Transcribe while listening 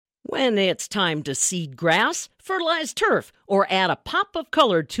When it's time to seed grass, fertilize turf, or add a pop of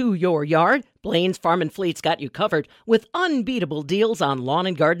color to your yard, Blaine's Farm and Fleet's got you covered with unbeatable deals on lawn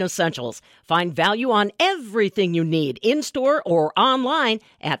and garden essentials. Find value on everything you need in-store or online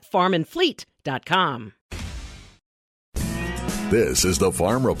at farmandfleet.com. This is the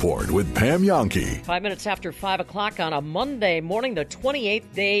Farm Report with Pam Yonke. 5 minutes after 5 o'clock on a Monday morning, the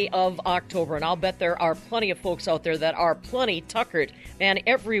 28th day of October. And I'll bet there are plenty of folks out there that are plenty tuckered. Man,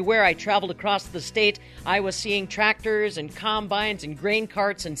 everywhere I traveled across the state, I was seeing tractors and combines and grain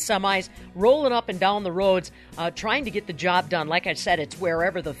carts and semis rolling up and down the roads, trying to get the job done. Like I said, it's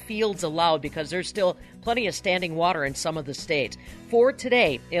wherever the fields allowed because there's still plenty of standing water in some of the states. For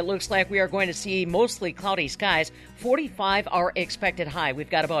today, it looks like we are going to see mostly cloudy skies. 45 are expected high. We've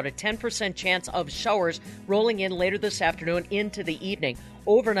got about a 10% chance of showers rolling in later this afternoon into the evening.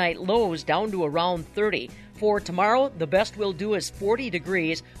 Overnight lows down to around 30. For tomorrow, the best we'll do is 40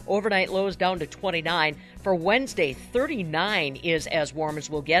 degrees. Overnight lows down to 29. For Wednesday, 39 is as warm as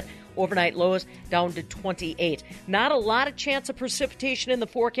we'll get. Overnight lows down to 28. Not a lot of chance of precipitation in the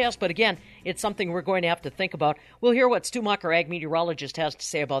forecast, but again, it's something we're going to have to think about. We'll hear what Stu Muck, our ag meteorologist, has to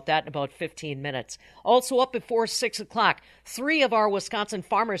say about that in about 15 minutes. Also up before 6 o'clock, 3 of our Wisconsin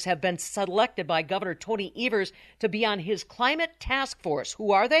farmers have been selected by Governor Tony Evers to be on his climate task force.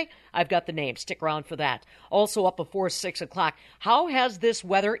 Who are they? I've got the name. Stick around for that. Also up before 6 o'clock, how has this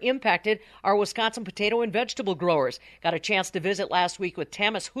weather impacted our Wisconsin potato and vegetable growers? Got a chance to visit last week with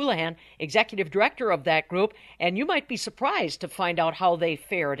Tamis Houlihan, executive director of that group, and you might be surprised to find out how they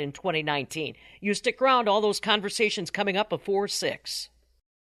fared in 2019. You stick around, all those conversations coming up before 6.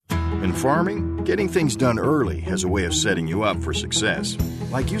 In farming, getting things done early has a way of setting you up for success,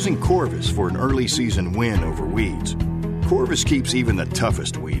 like using Corvus for an early season win over weeds. Corvus keeps even the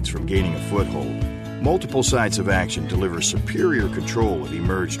toughest weeds from gaining a foothold. Multiple sites of action deliver superior control of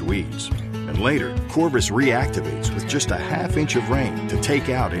emerged weeds. And later, Corvus reactivates with just a half inch of rain to take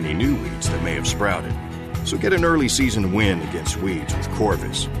out any new weeds that may have sprouted. So get an early season win against weeds with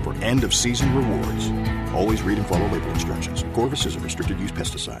Corvus for end of season rewards. Always read and follow label instructions. Corvus is a restricted use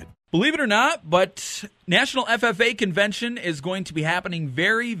pesticide. Believe it or not, but National FFA Convention is going to be happening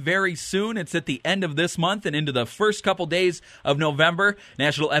very, very soon. It's at the end of this month and into the first couple days of November.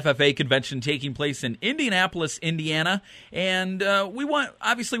 National FFA Convention taking place in Indianapolis, Indiana. And we want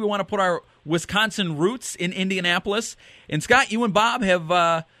to put our Wisconsin roots in Indianapolis. And Scott, you and Bob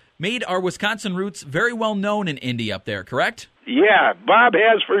have made our Wisconsin roots very well known in Indy up there, correct? Yeah, Bob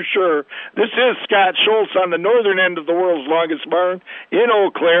has for sure. This is Scott Schultz on the northern end of the world's longest barn in Eau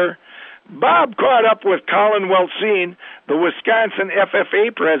Claire. Bob caught up with Colin Welcine, the Wisconsin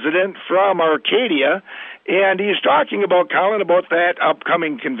FFA president from Arcadia, and he's talking about, Colin, about that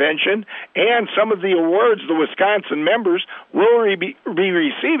upcoming convention and some of the awards the Wisconsin members will be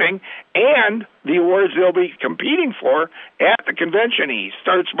receiving and the awards they'll be competing for at the convention. He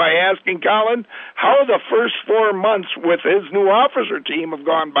starts by asking Colin how the first 4 months with his new officer team have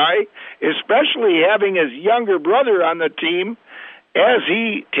gone by, especially having his younger brother on the team, as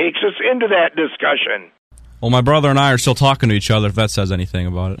he takes us into that discussion. Well, my brother and I are still talking to each other, if that says anything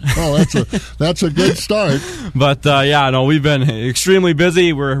about it. Oh, that's a good start. But, we've been extremely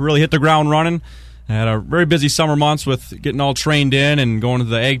busy. We're really hit the ground running. I had a very busy summer months with getting all trained in and going to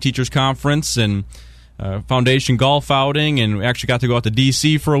the Ag Teachers Conference and Foundation Golf outing, and we actually got to go out to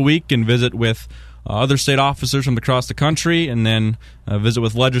D.C. for a week and visit with other state officers from across the country, and then visit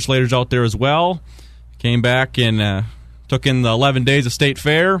with legislators out there as well. Came back and took in the 11 days of State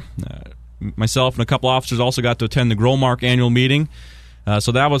Fair. Myself and a couple officers also got to attend the Growmark annual meeting.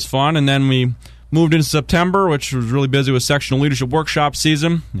 So that was fun. And then we moved into September, which was really busy with sectional leadership workshop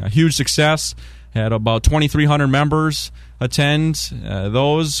season. A huge success. Had about 2,300 members attend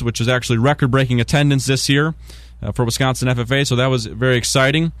those, which is actually record-breaking attendance this year for Wisconsin FFA. So that was very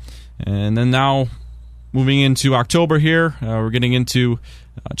exciting. And then now moving into October here, we're getting into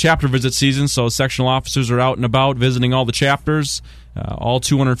chapter visit season, so sectional officers are out and about visiting all the chapters. All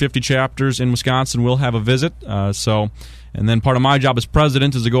 250 chapters in Wisconsin will have a visit. And then part of my job as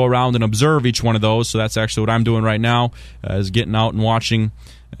president is to go around and observe each one of those. So that's actually what I'm doing right now, is getting out and watching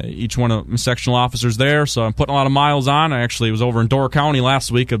each one of my sectional officers there. So I'm putting a lot of miles on. I actually was over in Door County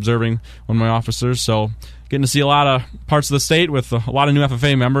last week observing one of my officers. So getting to see a lot of parts of the state with a lot of new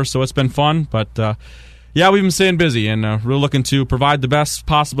FFA members. So it's been fun. But we've been staying busy and really looking to provide the best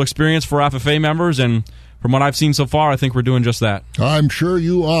possible experience for FFA members. And from what I've seen so far, I think we're doing just that. I'm sure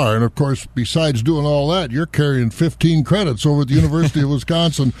you are. And, of course, besides doing all that, you're carrying 15 credits over at the University of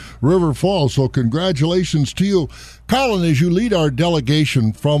Wisconsin River Falls. So congratulations to you. Colin, as you lead our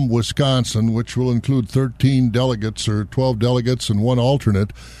delegation from Wisconsin, which will include 13 delegates or 12 delegates and one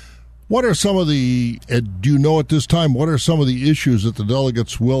alternate, What are some of the, do you know at this time, what are some of the issues that the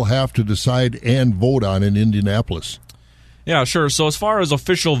delegates will have to decide and vote on in Indianapolis? Yeah, sure. So as far as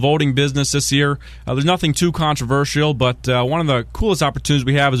official voting business this year, there's nothing too controversial, but one of the coolest opportunities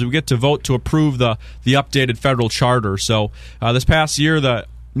we have is we get to vote to approve the updated federal charter. So this past year, the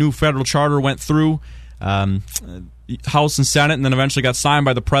new federal charter went through House and Senate and then eventually got signed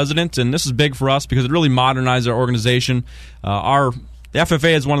by the president, and this is big for us because it really modernized our organization. The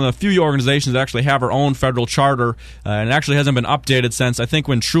FFA is one of the few organizations that actually have our own federal charter, and it actually hasn't been updated since, I think,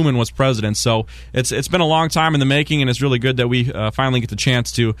 when Truman was president. So it's been a long time in the making, and it's really good that we finally get the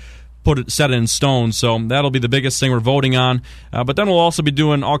chance to set it in stone. So that'll be the biggest thing we're voting on. But then we'll also be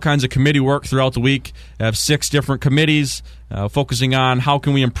doing all kinds of committee work throughout the week. I have 6 different committees focusing on how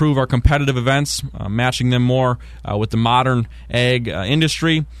can we improve our competitive events, matching them more with the modern ag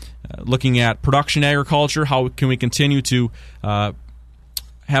industry, looking at production agriculture, how can we continue to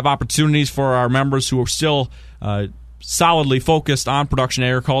have opportunities for our members who are still solidly focused on production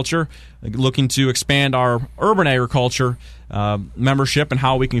agriculture, looking to expand our urban agriculture membership and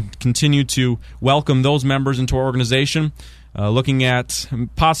how we can continue to welcome those members into our organization, looking at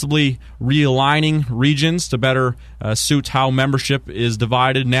possibly realigning regions to better suit how membership is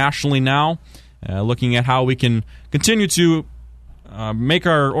divided nationally now, looking at how we can continue to make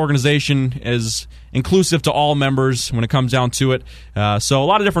our organization as inclusive to all members when it comes down to it. So a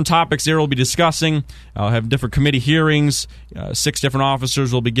lot of different topics there we'll be discussing. I'll have different committee hearings. 6 different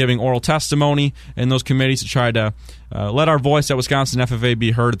officers will be giving oral testimony in those committees to try to let our voice at Wisconsin FFA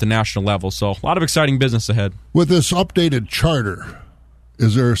be heard at the national level. So a lot of exciting business ahead. With this updated charter,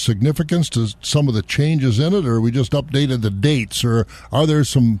 is there significance to some of the changes in it, or we just updated the dates, or are there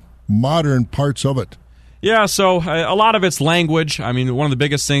some modern parts of it? Yeah, so a lot of it's language. I mean, one of the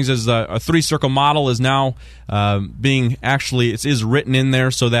biggest things is a 3-circle model is now being actually, it is written in there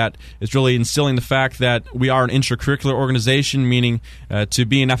so that it's really instilling the fact that we are an intracurricular organization, meaning to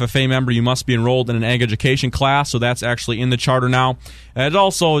be an FFA member, you must be enrolled in an ag education class, so that's actually in the charter now. It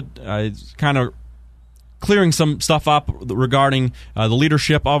also kind of clearing some stuff up regarding the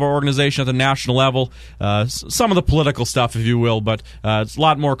leadership of our organization at the national level, some of the political stuff, if you will, but it's a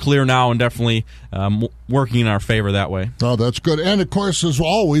lot more clear now and definitely working in our favor that way. Oh, that's good. And, of course, as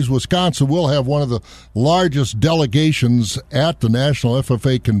always, Wisconsin will have one of the largest delegations at the National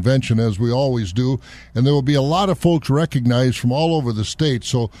FFA Convention, as we always do, and there will be a lot of folks recognized from all over the state,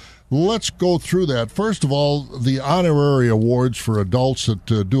 so let's go through that. First of all, the honorary awards for adults that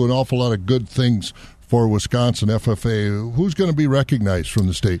do an awful lot of good things for Wisconsin FFA. Who's going to be recognized from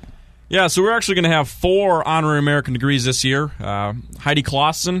the state? Yeah, so we're actually going to have 4 honorary American degrees this year. Heidi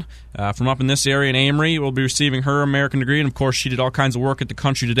Clausen from up in this area in Amory will be receiving her American degree, and of course she did all kinds of work at the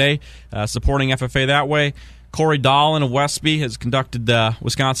Country Today, supporting FFA that way. Corey Dahlin of Westby has conducted the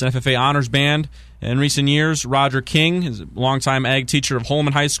Wisconsin FFA Honors Band in recent years. Roger King is a longtime ag teacher of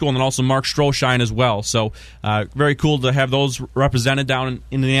Holman High School, and then also Mark Stroshine as well. So very cool to have those represented down in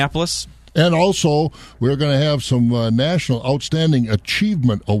Indianapolis. And also, we're going to have some National Outstanding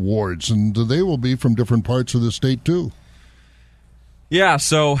Achievement Awards, and they will be from different parts of the state, too. Yeah,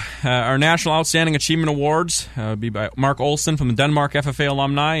 so our National Outstanding Achievement Awards will be by Mark Olson from the Denmark FFA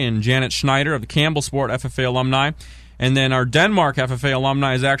alumni and Janet Schneider of the Campbell Sport FFA alumni. And then our Denmark FFA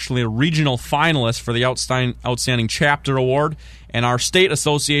alumni is actually a regional finalist for the Outstanding Chapter Award. And our state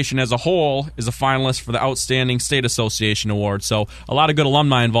association as a whole is a finalist for the Outstanding State Association Award. So a lot of good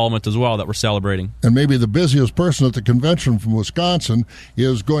alumni involvement as well that we're celebrating. And maybe the busiest person at the convention from Wisconsin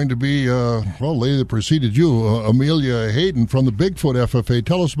is going to be, lady that preceded you, Amelia Hayden from the Bigfoot FFA.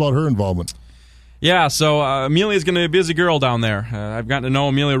 Tell us about her involvement. Yeah, so Amelia's going to be a busy girl down there. I've gotten to know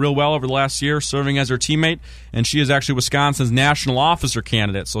Amelia real well over the last year, serving as her teammate, and she is actually Wisconsin's national officer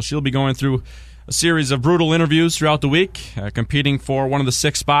candidate. So she'll be going through a series of brutal interviews throughout the week, competing for one of the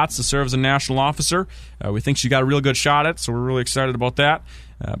 6 spots to serve as a national officer. We think she's got a real good shot at it, so we're really excited about that.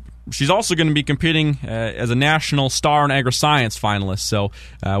 She's also going to be competing as a National Star in Agri-Science finalist, so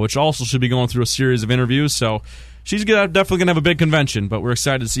which also should be going through a series of interviews. So she's definitely going to have a big convention, but we're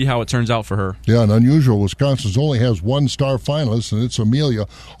excited to see how it turns out for her. Yeah, and unusual. Wisconsin only has 1 star finalist, and it's Amelia.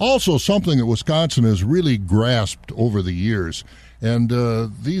 Also something that Wisconsin has really grasped over the years, and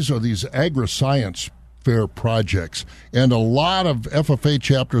these are these agri-science fair projects, and a lot of FFA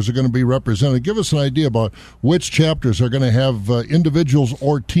chapters are going to be represented. Give us an idea about which chapters are going to have individuals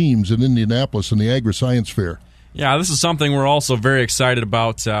or teams in Indianapolis in the agri-science fair. Yeah, this is something we're also very excited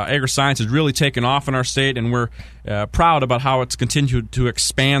about. Agri-science has really taken off in our state, and we're proud about how it's continued to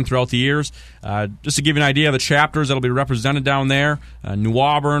expand throughout the years. Just to give you an idea of the chapters that will be represented down there, New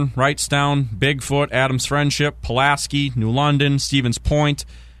Auburn, Wrightstown, Bigfoot, Adams Friendship, Pulaski, New London, Stevens Point,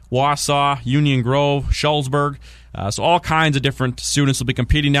 Wausau, Union Grove, Shullsburg. So all kinds of different students will be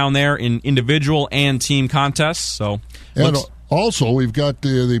competing down there in individual and team contests. So, and also we've got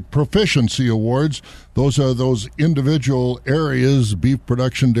the proficiency awards. Those are those individual areas, beef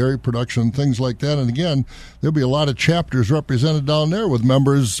production, dairy production, things like that. And again, there'll be a lot of chapters represented down there with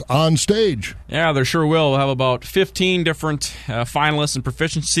members on stage. Yeah, there sure will. We'll have about 15 different finalists and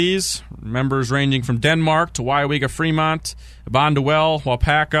proficiencies. Members ranging from Denmark to Weyauwega Fremont, Bonduel,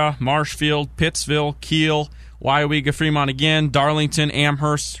 Waupaca, Marshfield, Pittsville, Kiel, Weyauwega Fremont again, Darlington,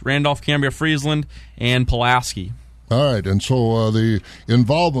 Amherst, Randolph-Cambria, Friesland, and Pulaski. All right, and so the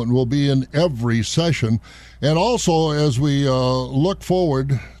involvement will be in every session. And also, as we look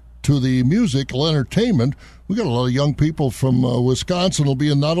forward to the musical entertainment, we got a lot of young people from Wisconsin will be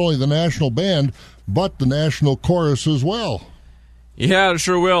in not only the national band, but the national chorus as well. Yeah, it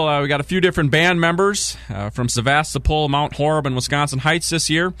sure will. We got a few different band members from Sevastopol, Mount Horeb, and Wisconsin Heights this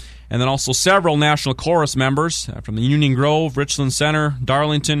year, and then also several national chorus members from the Union Grove, Richland Center,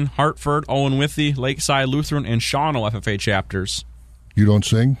 Darlington, Hartford, Owen Withy, Lakeside Lutheran, and Shawano FFA chapters. You don't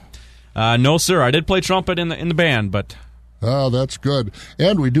sing? No, sir. I did play trumpet in the band, but... Oh, that's good.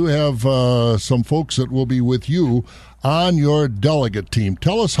 And we do have some folks that will be with you on your delegate team.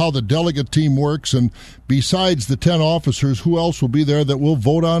 Tell us how the delegate team works, and besides the 10 officers, who else will be there that will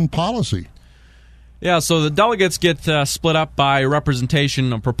vote on policy? Yeah, so the delegates get split up by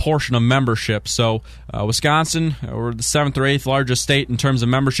representation of proportion of membership. So Wisconsin, we're the 7th or 8th largest state in terms of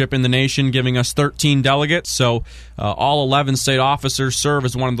membership in the nation, giving us 13 delegates. So all 11 state officers serve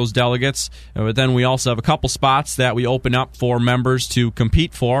as one of those delegates. But then we also have a couple spots that we open up for members to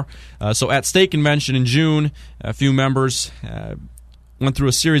compete for. So at state convention in June, a few members went through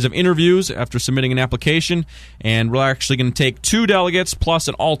a series of interviews after submitting an application, and we're actually going to take 2 delegates plus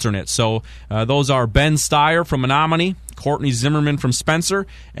an alternate. So those are Ben Steyer from Menominee, Courtney Zimmerman from Spencer,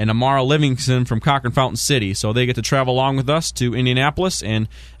 and Amara Livingston from Cochrane Fountain City. So they get to travel along with us to Indianapolis and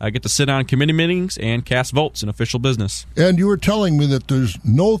get to sit on committee meetings and cast votes in official business. And you were telling me that there's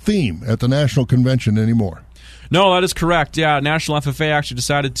no theme at the National Convention anymore. No, that is correct. Yeah, National FFA actually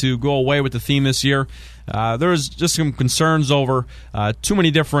decided to go away with the theme this year. There was just some concerns over too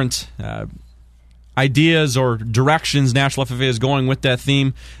many different ideas or directions National FFA is going with that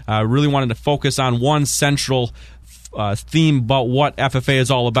theme. Really wanted to focus on one central theme about what FFA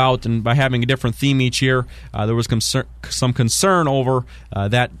is all about, and by having a different theme each year, there was some concern over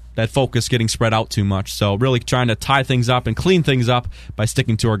that focus getting spread out too much. So really trying to tie things up and clean things up by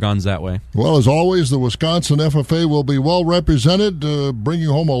sticking to our guns that way. Well, as always, the Wisconsin FFA will be well represented, bringing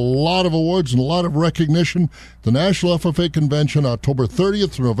home a lot of awards and a lot of recognition. The National FFA Convention, October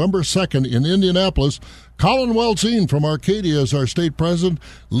 30th through November 2nd in Indianapolis. Colin Weltzine from Arcadia is our state president,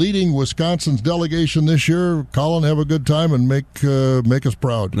 leading Wisconsin's delegation this year. Colin, have a good time and make us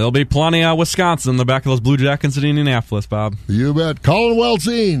proud. There'll be plenty of Wisconsin in the back of those Blue Jackets in Indianapolis, Bob. You bet. Colin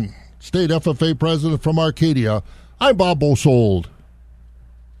Weltzine, state FFA president from Arcadia. I'm Bob Bosold.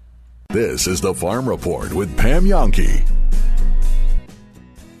 This is the Farm Report with Pam Yonke.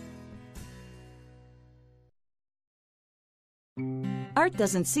 Art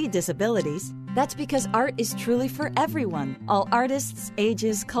doesn't see disabilities. That's because art is truly for everyone, all artists,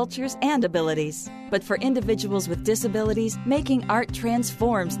 ages, cultures, and abilities. But for individuals with disabilities, making art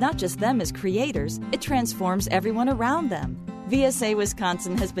transforms not just them as creators, it transforms everyone around them. VSA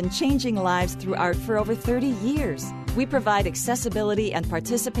Wisconsin has been changing lives through art for over 30 years. We provide accessibility and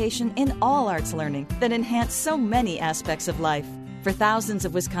participation in all arts learning that enhance so many aspects of life. For thousands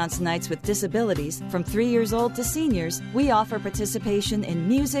of Wisconsinites with disabilities, from 3 years old to seniors, we offer participation in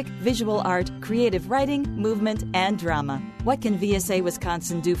music, visual art, creative writing, movement, and drama. What can VSA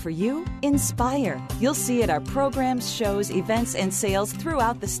Wisconsin do for you? Inspire. You'll see at our programs, shows, events, and sales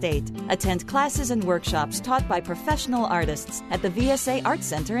throughout the state. Attend classes and workshops taught by professional artists at the VSA Art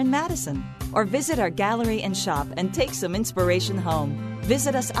Center in Madison. Or visit our gallery and shop and take some inspiration home.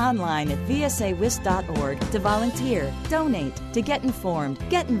 Visit us online at vsawis.org to volunteer, donate, to get informed,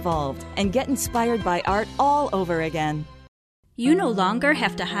 get involved, and get inspired by art all over again. You no longer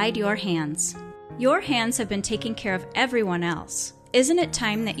have to hide your hands. Your hands have been taking care of everyone else. Isn't it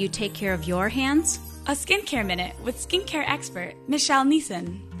time that you take care of your hands? A Skincare Minute with skincare expert Michelle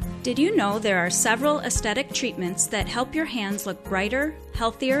Neeson. Did you know there are several aesthetic treatments that help your hands look brighter,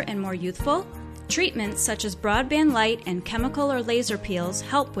 healthier, and more youthful? Treatments such as broadband light and chemical or laser peels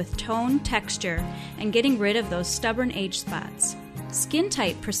help with tone, texture, and getting rid of those stubborn age spots. Skin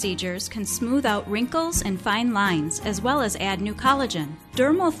tight procedures can smooth out wrinkles and fine lines, as well as add new collagen.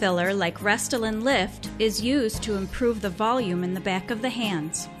 Dermal filler like Restylane Lift is used to improve the volume in the back of the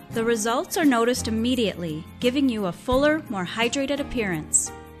hands. The results are noticed immediately, giving you a fuller, more hydrated appearance.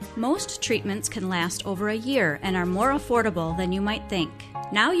 Most treatments can last over a year and are more affordable than you might think.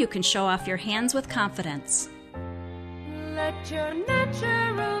 Now you can show off your hands with confidence. Let your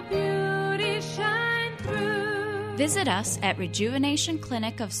natural beauty shine through. Visit us at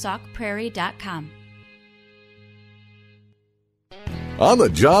rejuvenationclinicofsaukprairie.com. On the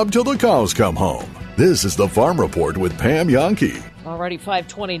job till the cows come home. This is the Farm Report with Pam Yonke. Alrighty,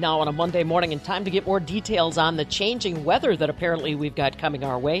 5:20 now on a Monday morning, and time to get more details on the changing weather that apparently we've got coming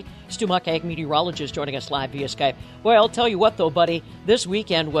our way. Stu Muck, ag meteorologist, joining us live via Skype. Well, I'll tell you what, though, buddy, this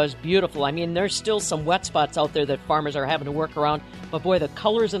weekend was beautiful. I mean, there's still some wet spots out there that farmers are having to work around, but boy, the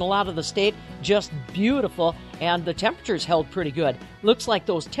colors in a lot of the state, just beautiful, and the temperatures held pretty good. Looks like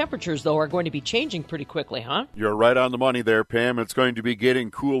those temperatures, though, are going to be changing pretty quickly, huh? You're right on the money there, Pam. It's going to be getting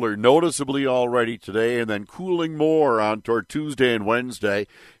cooler noticeably already today, and then cooling more on toward Tuesday and Wednesday.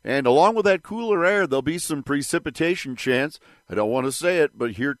 And along with that cooler air, there'll be some precipitation chance. I don't want to say it,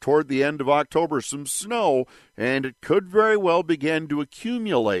 but here toward the end of October, some snow, and it could very well begin to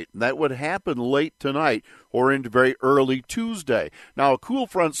accumulate. And that would happen late tonight or into very early Tuesday. Now, a cool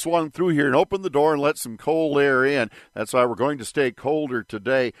front swung through here and opened the door and let some cold air in. That's why we're going to stay colder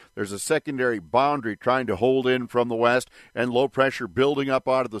today. There's a secondary boundary trying to hold in from the west and low pressure building up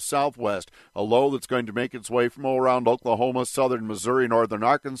out of the southwest. A low that's going to make its way from around Oklahoma, southern Missouri, northern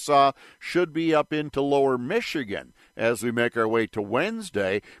Arkansas, should be up into lower Michigan as we make our way to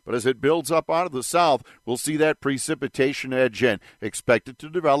Wednesday. But as it builds up out of the south, we'll see that precipitation edge in. Expected to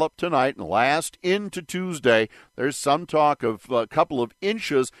develop tonight and last into Tuesday. There's some talk of a couple of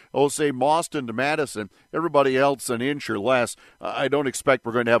inches, say Mauston to Madison. Everybody else an inch or less. I don't expect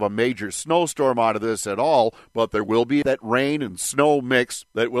we're going to have a major snowstorm out of this at all, but there will be that rain and snow mix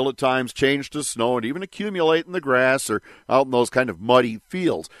that will at times change to snow and even accumulate in the grass or out in those kind of muddy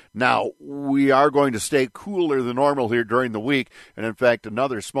fields. Now, we are going to stay cooler than normal here during the week, and in fact,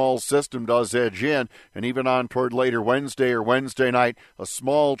 another small system does edge in, and even on toward later Wednesday or Wednesday night, a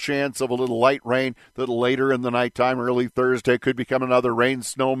small chance of a little light rain that later in the nighttime, early Thursday, could become another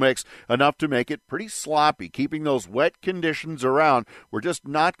rain-snow mix, enough to make it pretty sloppy, keeping those wet conditions around. We're just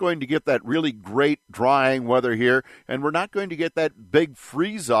not going to get that really great drying weather here, and we're not going to get that big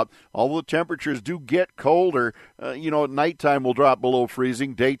freeze-up, although the temperatures do get colder. At nighttime will drop below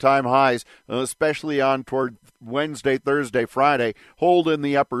freezing, daytime highs, especially on toward Wednesday, Thursday, Friday, hold in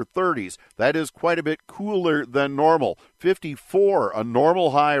the upper 30s. That is quite a bit cooler than normal. 54, a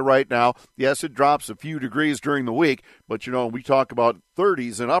normal high right now. Yes, it drops a few degrees during the week, but we talk about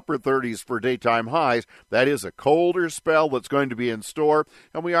 30s and upper 30s for daytime highs. That is a colder spell that's going to be in store,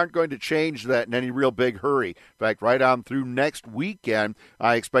 and we aren't going to change that in any real big hurry. In fact, right on through next weekend,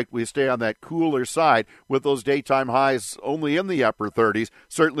 I expect we stay on that cooler side with those daytime highs only in the upper 30s,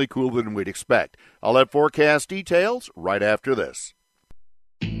 certainly cooler than we'd expect. I'll have forecast details right after this.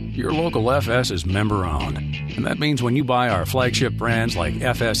 Your local FS is member-owned, and that means when you buy our flagship brands like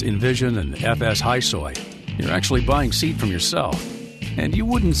FS Envision and FS High Soy, you're actually buying seed from yourself. And you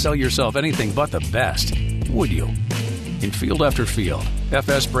wouldn't sell yourself anything but the best, would you? In field after field,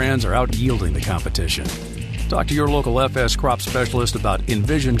 FS brands are out-yielding the competition. Talk to your local FS crop specialist about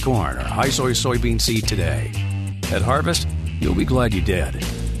Envision corn or High Soy soybean seed today. At harvest, you'll be glad you did.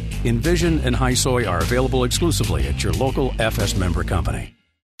 Envision and High Soy are available exclusively at your local FS member company.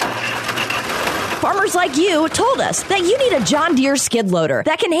 Farmers like you told us that you need a John Deere skid loader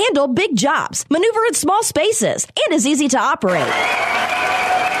that can handle big jobs, maneuver in small spaces, and is easy to operate.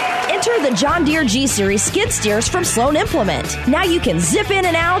 Enter the John Deere G-Series skid steers from Sloan Implement. Now you can zip in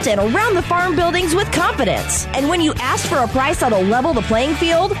and out and around the farm buildings with confidence. And when you asked for a price that'll level the playing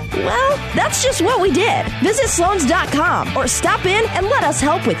field, well, that's just what we did. Visit Sloans.com or stop in and let us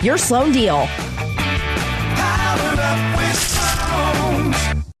help with your Sloan deal. Powered up with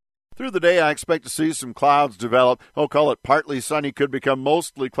Sloans. Through the day, I expect to see some clouds develop. I'll call it partly sunny, could become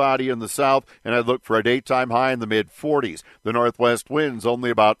mostly cloudy in the south, and I'd look for a daytime high in the mid-40s. The northwest wind's only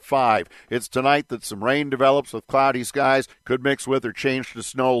about 5. It's tonight that some rain develops with cloudy skies, could mix with or change to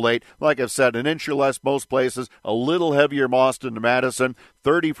snow late. Like I've said, an inch or less most places, a little heavier Mauston to Madison.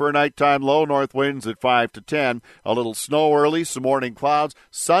 30 for a nighttime low, north winds at 5 to 10. A little snow early, some morning clouds.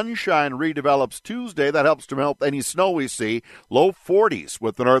 Sunshine redevelops Tuesday. That helps to melt any snow we see. Low 40s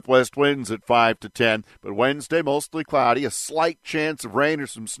with the northwest winds at 5 to 10. But Wednesday, mostly cloudy. A slight chance of rain or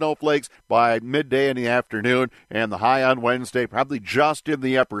some snowflakes by midday in the afternoon. And the high on Wednesday probably just in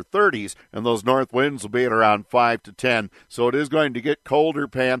the upper 30s. And those north winds will be at around 5 to 10. So it is going to get colder,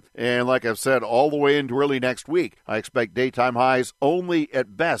 Pam. And like I've said, all the way into early next week, I expect daytime highs only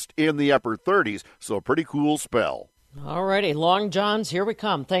at best in the upper 30s. So a pretty cool spell. All righty, Long Johns, here we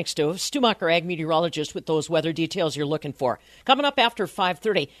come. Thanks to Stumacher, ag meteorologist, with those weather details you're looking for. Coming up after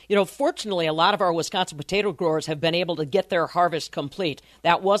 5:30, fortunately, a lot of our Wisconsin potato growers have been able to get their harvest complete.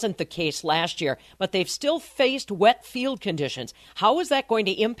 That wasn't the case last year, but they've still faced wet field conditions. How is that going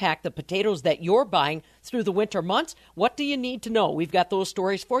to impact the potatoes that you're buying through the winter months? What do you need to know? We've got those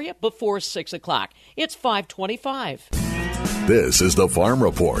stories for you before 6 o'clock. It's 5:25. This is the Farm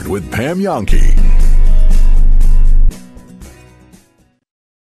Report with Pam Yonke.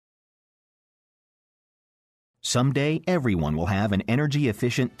 Someday, everyone will have an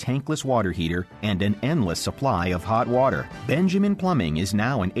energy-efficient tankless water heater and an endless supply of hot water. Benjamin Plumbing is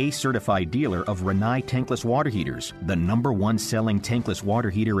now an ACE-certified dealer of Rinnai tankless water heaters, the #1 selling tankless water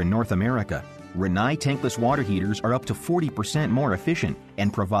heater in North America. Rinnai tankless water heaters are up to 40% more efficient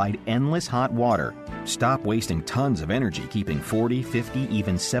and provide endless hot water. Stop wasting tons of energy keeping 40, 50,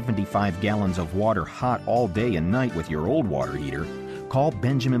 even 75 gallons of water hot all day and night with your old water heater. Call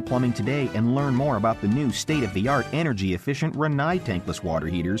Benjamin Plumbing today and learn more about the new state-of-the-art energy-efficient Rinnai tankless water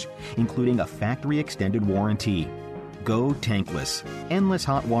heaters, including a factory-extended warranty. Go tankless. Endless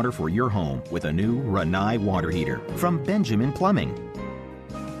hot water for your home with a new Rinnai water heater from Benjamin Plumbing.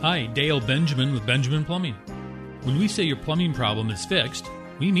 Hi, Dale Benjamin with Benjamin Plumbing. When we say your plumbing problem is fixed,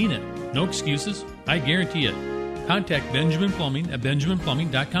 we mean it. No excuses. I guarantee it. Contact Benjamin Plumbing at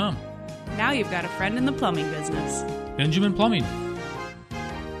benjaminplumbing.com. Now you've got a friend in the plumbing business. Benjamin Plumbing.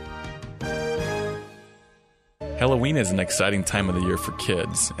 Halloween is an exciting time of the year for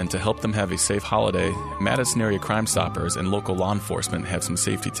kids, and to help them have a safe holiday, Madison area Crime Stoppers and local law enforcement have some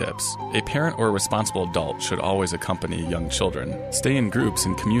safety tips. A parent or a responsible adult should always accompany young children. Stay in groups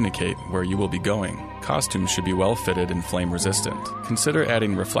and communicate where you will be going. Costumes should be well fitted and flame resistant. Consider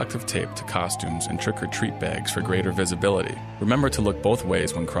adding reflective tape to costumes and trick-or-treat bags for greater visibility. Remember to look both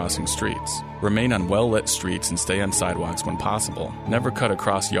ways when crossing streets. Remain on well-lit streets and stay on sidewalks when possible. Never cut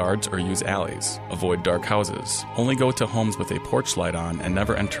across yards or use alleys. Avoid dark houses. Only go to homes with a porch light on and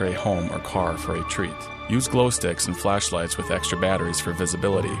never enter a home or car for a treat. Use glow sticks and flashlights with extra batteries for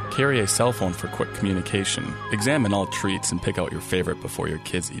visibility. Carry a cell phone for quick communication. Examine all treats and pick out your favorite before your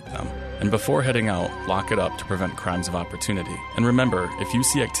kids eat them. And before heading out, lock it up to prevent crimes of opportunity. And remember, if you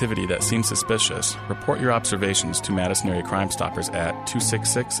see activity that seems suspicious, report your observations to Madison Area Crime Stoppers at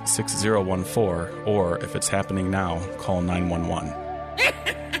 266-6014, or if it's happening now, call 911.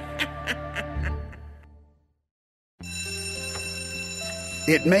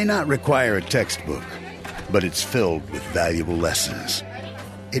 It may not require a textbook, but it's filled with valuable lessons.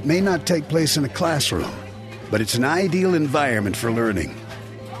 It may not take place in a classroom, but it's an ideal environment for learning.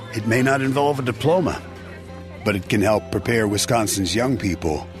 It may not involve a diploma, but it can help prepare Wisconsin's young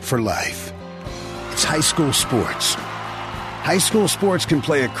people for life. It's high school sports. High school sports can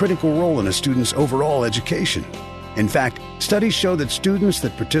play a critical role in a student's overall education. In fact, studies show that students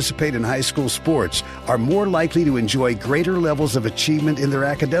that participate in high school sports are more likely to enjoy greater levels of achievement in their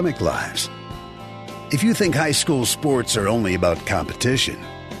academic lives. If you think high school sports are only about competition,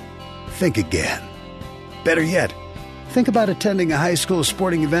 think again. Better yet, think about attending a high school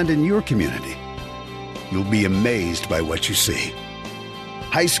sporting event in your community. You'll be amazed by what you see.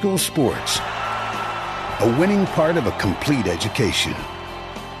 High school sports, a winning part of a complete education.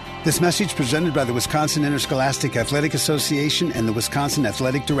 This message presented by the Wisconsin Interscholastic Athletic Association and the Wisconsin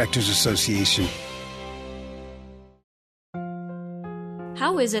Athletic Directors Association.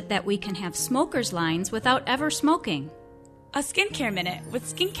 How is it that we can have smoker's lines without ever smoking? A skincare minute with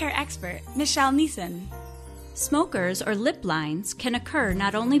skincare expert Michelle Neeson. Smokers or lip lines can occur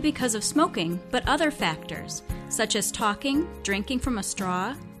not only because of smoking, but other factors, such as talking, drinking from a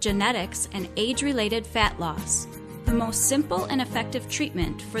straw, genetics, and age-related fat loss. The most simple and effective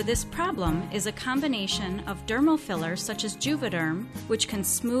treatment for this problem is a combination of dermal fillers such as Juvederm, which can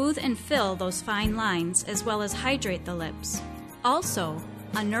smooth and fill those fine lines as well as hydrate the lips. Also,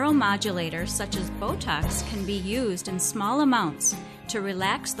 a neuromodulator such as Botox can be used in small amounts to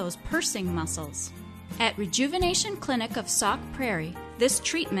relax those pursing muscles. At Rejuvenation Clinic of Sauk Prairie, this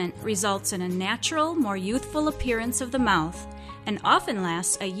treatment results in a natural, more youthful appearance of the mouth and often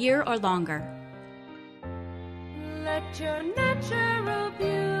lasts a year or longer. Let your natural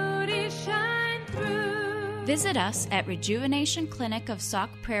beauty shine through. Visit us at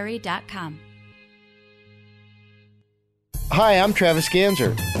rejuvenationclinicofsaukprairie.com. Hi, I'm Travis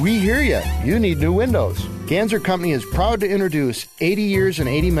Ganser. We hear you. You need new windows. Ganser Company is proud to introduce 80 Years in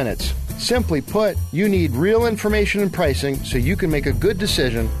 80 Minutes. Simply put, you need real information and pricing so you can make a good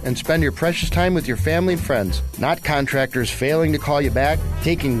decision and spend your precious time with your family and friends, not contractors failing to call you back,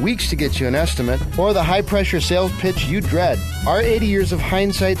 taking weeks to get you an estimate, or the high-pressure sales pitch you dread. Our 80 years of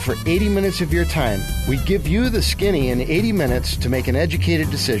hindsight for 80 minutes of your time. We give you the skinny in 80 minutes to make an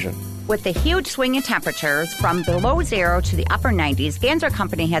educated decision. With the huge swing in temperatures from below zero to the upper 90s, Ganser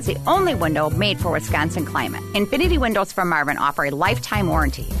Company has the only window made for Wisconsin climate. Infinity Windows from Marvin offer a lifetime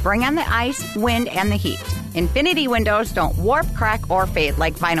warranty. Bring on the ice, wind, and the heat. Infinity Windows don't warp, crack, or fade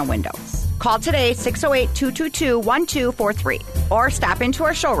like vinyl windows. Call today, 608-222-1243, or stop into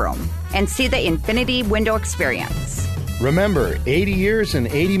our showroom and see the Infinity Window experience. Remember, 80 years and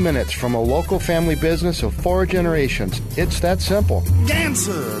 80 minutes from a local family business of 4 generations. It's that simple.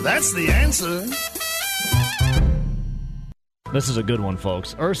 Ganser, that's the answer. This is a good one,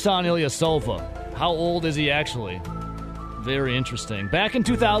 folks. Ersan Ilyasova. How old is he actually? Very interesting. Back in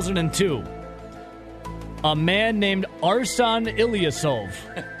 2002, a man named Ersan Ilyasov,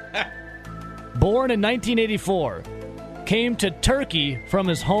 born in 1984, came to Turkey from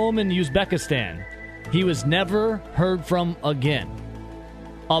his home in Uzbekistan. He was never heard from again.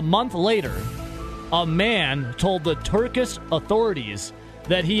 A month later, a man told the Turkish authorities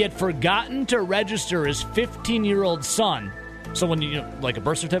that he had forgotten to register his 15-year-old son. So when like a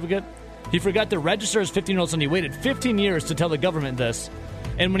birth certificate, he forgot to register his 15-year-old son. He waited 15 years to tell the government this.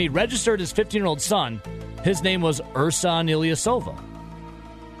 And when he registered his 15-year-old son, his name was Ersan Ilyasova.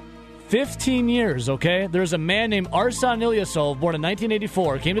 15 years, okay? There's a man named Ersan Ilyasov, born in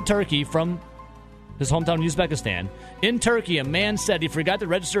 1984, came to Turkey from his hometown Uzbekistan. In Turkey, a man said he forgot to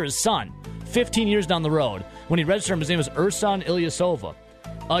register his son 15 years down the road. When he registered him, his name was Ersan Ilyasova.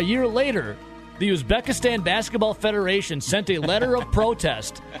 A year later, the Uzbekistan Basketball Federation sent a letter of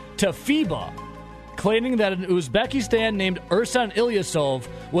protest to FIBA, claiming that an Uzbekistan named Ersan Ilyasov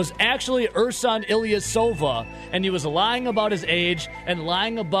was actually Ersan Ilyasova, and he was lying about his age and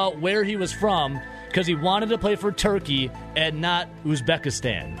lying about where he was from because he wanted to play for Turkey and not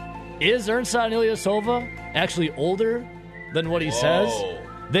Uzbekistan. Is Ersan Ilyasova actually older than what he says?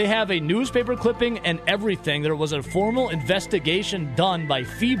 They have a newspaper clipping and everything. There was a formal investigation done by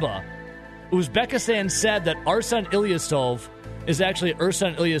FIBA. Uzbekistan said that Ersan Ilyasov is actually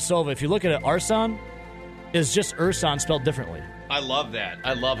Ersan Ilyasova. If you look at it, Ersan is just Ersan spelled differently. I love that.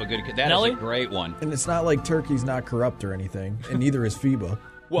 I love a good... That Nelly? is a great one. And it's not like Turkey's not corrupt or anything, and neither is FIBA.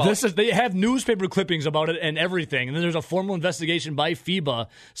 Well, they have newspaper clippings about it and everything, and then there's a formal investigation by FIBA.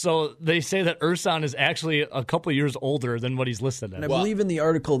 So they say that Ersan is actually a couple years older than what he's listed as. And I believe in the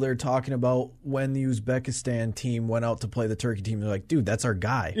article they're talking about when the Uzbekistan team went out to play the Turkey team. They're like, dude, that's our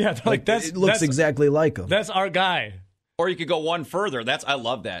guy. Yeah, like it looks exactly like him. That's our guy. Or you could go one further. I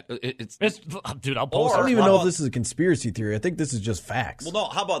love that. Dude, I'll post. I don't even know if this is a conspiracy theory. I think this is just facts. Well, no.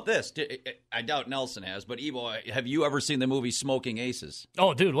 How about this? I doubt Nelson has, but Evo, have you ever seen the movie Smoking Aces?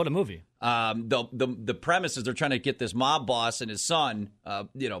 Oh, dude, what a movie! The premise is they're trying to get this mob boss and his son.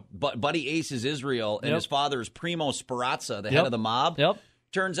 Buddy Ace is Israel, and his father is Primo Speranza, the head of the mob. Yep.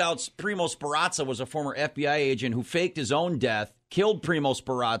 Turns out Primo Speranza was a former FBI agent who faked his own death, killed Primo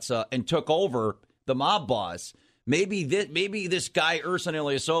Speranza, and took over the mob boss. Maybe this guy, Ersan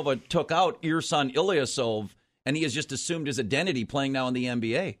Ilyasova, took out Ersan Ilyasov, and he has just assumed his identity playing now in the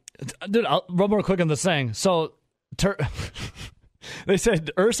NBA. Dude, I'll run more quick on this thing. So, they said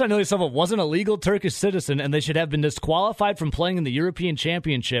Ersan Ilyasova wasn't a legal Turkish citizen, and they should have been disqualified from playing in the European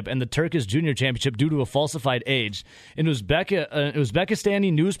Championship and the Turkish Junior Championship due to a falsified age. An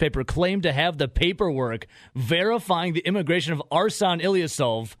Uzbekistani newspaper claimed to have the paperwork verifying the immigration of Ersan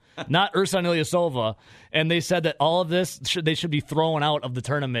Ilyasov, not Ersan Ilyasova, and they said that all of this, they should be thrown out of the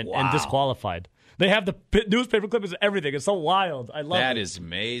tournament and disqualified. They have the newspaper clippings and everything. It's so wild. I love it. That is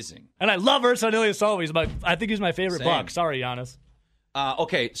amazing. And I love Ersan Ilyasova. I think he's my favorite Buck. Sorry, Giannis.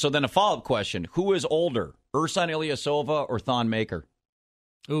 Okay, so then a follow-up question. Who is older, Ersan Ilyasova or Thon Maker?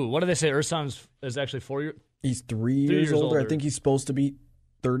 Ooh, what do they say? Ersan is actually 4 years? He's 3 years older. I think he's supposed to be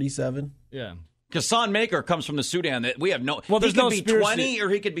 37. Yeah. Because Thon Maker comes from the Sudan. We have no. Well, he could be 20 or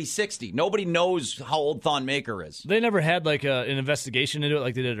he could be 60. Nobody knows how old Thon Maker is. They never had like an investigation into it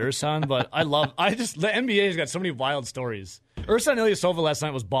like they did Ersan, but the NBA has got so many wild stories. Ersan Ilyasova last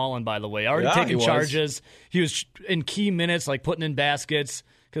night was balling, by the way. Already taking charges. He was in key minutes, like putting in baskets.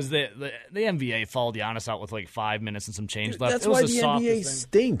 Because the NBA fouled Giannis out with like 5 minutes and some change left. That's why the NBA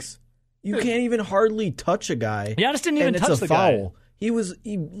stinks. You can't even hardly touch a guy. Giannis didn't even touch the foul. guy.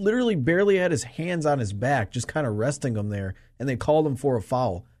 He literally barely had his hands on his back, just kind of resting him there, and they called him for a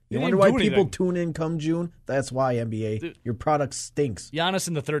foul. You wonder why people tune in come June? That's why, NBA. Dude, your product stinks. Giannis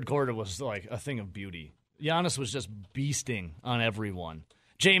in the third quarter was like a thing of beauty. Giannis was just beasting on everyone.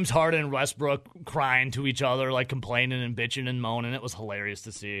 James Harden and Westbrook crying to each other, like complaining and bitching and moaning. It was hilarious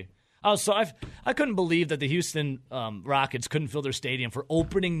to see. I couldn't believe that the Houston Rockets couldn't fill their stadium for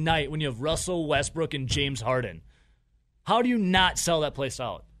opening night when you have Russell Westbrook and James Harden. How do you not sell that place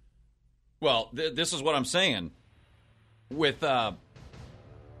out? Well, this is what I'm saying. With the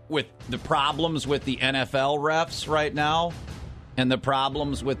problems with the NFL refs right now and the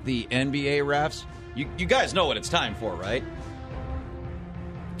problems with the NBA refs, you guys know what it's time for, right?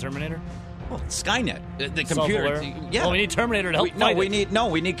 Terminator? Well, Skynet, the computer. Yeah. We need Terminator to help fight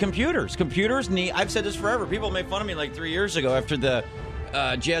it. We need computers. Computers need. I've said this forever. People made fun of me like 3 years ago after the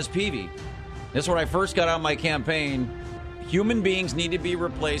Jazz Peavy. This is when I first got on my campaign. Human beings need to be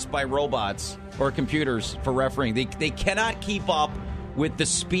replaced by robots or computers for refereeing. They cannot keep up with the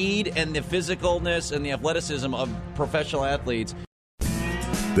speed and the physicalness and the athleticism of professional athletes.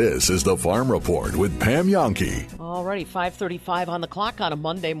 This is the Farm Report with Pam Yonke. Alrighty, 5:35 on the clock on a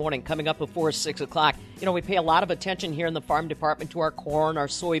Monday morning, coming up before 6 o'clock. You know, we pay a lot of attention here in the farm department to our corn, our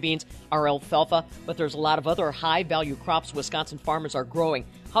soybeans, our alfalfa, but there's a lot of other high-value crops Wisconsin farmers are growing.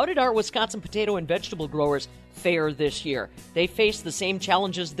 How did our Wisconsin potato and vegetable growers fare this year? They faced the same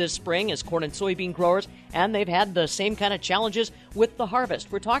challenges this spring as corn and soybean growers, and they've had the same kind of challenges with the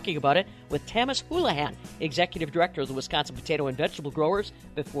harvest. We're talking about it with Tamas Houlihan, Executive Director of the Wisconsin Potato and Vegetable Growers,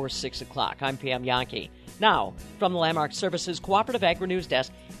 before 6 o'clock. I'm Pam Yonke. Now, from the Landmark Services Cooperative Agri-News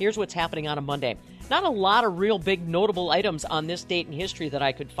Desk, here's what's happening on a Monday. Not a lot of real big notable items on this date in history that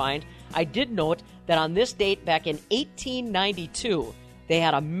I could find. I did note that on this date back in 1892, they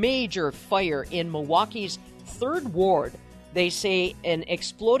had a major fire in Milwaukee's 3rd Ward. They say an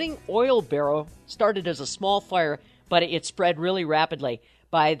exploding oil barrel started as a small fire, but it spread really rapidly.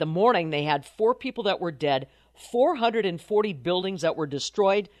 By the morning, they had 4 people that were dead, 440 buildings that were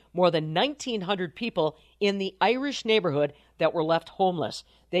destroyed, more than 1,900 people in the Irish neighborhood that were left homeless.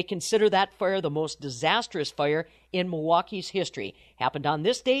 They consider that fire the most disastrous fire in Milwaukee's history. Happened on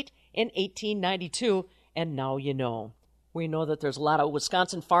this date in 1892, and now you know. We know that there's a lot of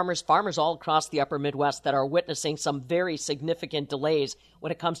Wisconsin farmers all across the upper Midwest that are witnessing some very significant delays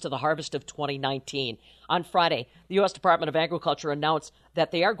when it comes to the harvest of 2019. On Friday, the U.S. Department of Agriculture announced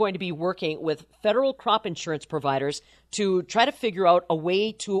that they are going to be working with federal crop insurance providers to try to figure out a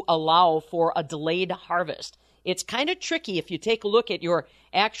way to allow for a delayed harvest. It's kind of tricky if you take a look at your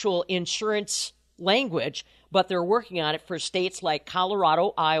actual insurance language, but they're working on it for states like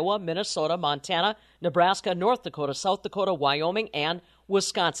Colorado, Iowa, Minnesota, Montana, Nebraska, North Dakota, South Dakota, Wyoming, and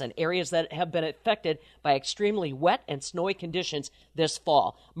Wisconsin, areas that have been affected by extremely wet and snowy conditions this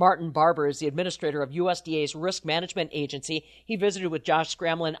fall. Martin Barber is the administrator of USDA's Risk Management Agency. He visited with Josh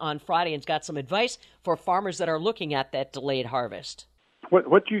Scramlin on Friday and's got some advice for farmers that are looking at that delayed harvest.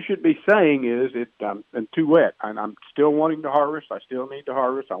 What you should be saying is I'm too wet, and I'm still wanting to harvest. I still need to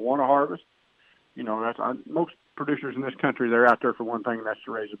harvest. I want to harvest. You know, most producers in this country, they're out there for one thing, and that's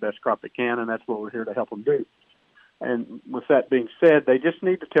to raise the best crop they can, and that's what we're here to help them do. And with that being said, they just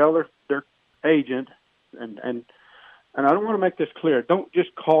need to tell their agent, and I don't want to make this clear. Don't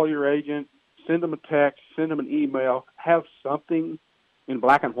just call your agent, send them a text, send them an email. Have something in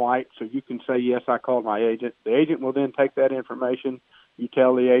black and white so you can say, yes, I called my agent. The agent will then take that information. You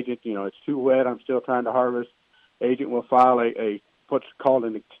tell the agent, you know, it's too wet, I'm still trying to harvest. Agent will file a what's called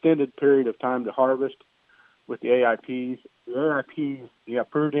an extended period of time to harvest with the AIPs. The AIPs, the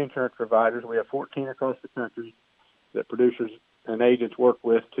approved insurance providers, we have 14 across the country that producers and agents work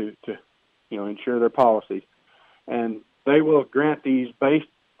with to insure their policies. And they will grant these based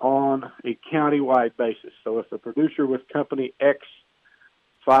on a county-wide basis. So if the producer with company X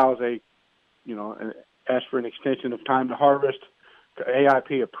files asks for an extension of time to harvest,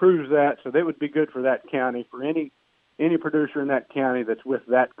 AIP approves that, so that would be good for that county, for any producer in that county that's with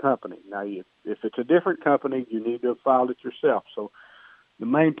that company. Now, if it's a different company, you need to have filed it yourself. So the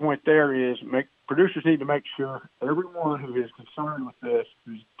main point there is producers need to make sure everyone who is concerned with this,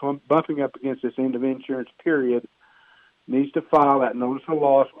 who's bumping up against this end of insurance period, needs to file that notice of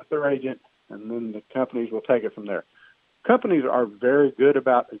loss with their agent, and then the companies will take it from there. Companies are very good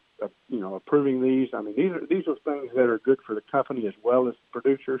about approving these. I mean, these are things that are good for the company as well as the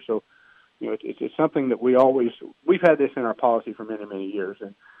producer. So, it's something that we've had this in our policy for many, many years,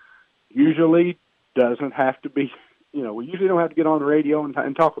 and usually doesn't have to be, we usually don't have to get on the radio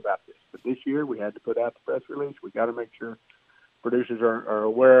and talk about this. But this year we had to put out the press release. We got to make sure producers are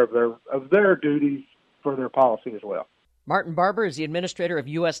aware of their duties for their policy as well. Martin Barber is the administrator of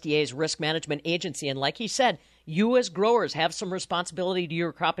USDA's Risk Management Agency, and like he said, you as growers have some responsibility to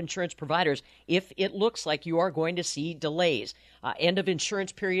your crop insurance providers if it looks like you are going to see delays. End of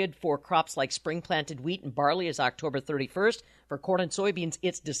insurance period for crops like spring-planted wheat and barley is October 31st. For corn and soybeans,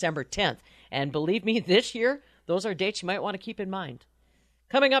 it's December 10th. And believe me, this year, those are dates you might want to keep in mind.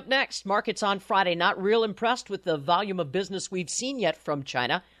 Coming up next, markets on Friday. Not real impressed with the volume of business we've seen yet from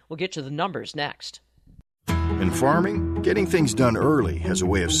China. We'll get to the numbers next. In farming, getting things done early has a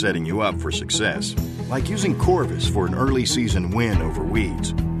way of setting you up for success. Like using Corvus for an early season win over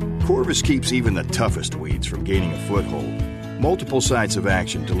weeds. Corvus keeps even the toughest weeds from gaining a foothold. Multiple sites of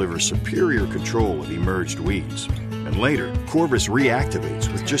action deliver superior control of emerged weeds. And later, Corvus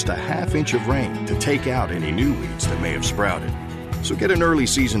reactivates with just a half-inch of rain to take out any new weeds that may have sprouted. So get an early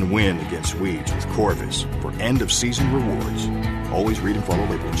season win against weeds with Corvus for end-of-season rewards. Always read and follow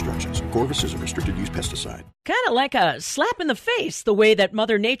label instructions. Corvus is a restricted-use pesticide. Kind of like a slap in the face, the way that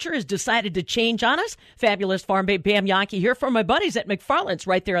Mother Nature has decided to change on us. Fabulous Farm Babe Pam Yankee here from my buddies at McFarland's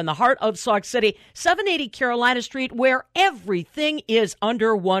right there in the heart of Sauk City, 780 Carolina Street, where everything is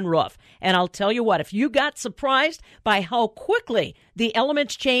under one roof. And I'll tell you what, if you got surprised by how quickly the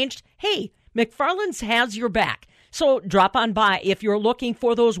elements changed, hey, McFarland's has your back. So drop on by if you're looking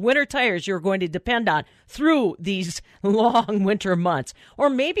for those winter tires you're going to depend on through these long winter months. Or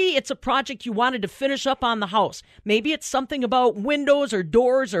maybe it's a project you wanted to finish up on the house. Maybe it's something about windows or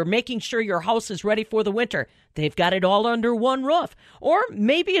doors or making sure your house is ready for the winter. They've got it all under one roof. Or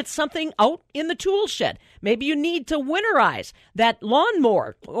maybe it's something out in the tool shed. Maybe you need to winterize that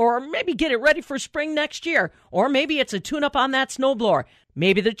lawnmower or maybe get it ready for spring next year. Or maybe it's a tune-up on that snowblower.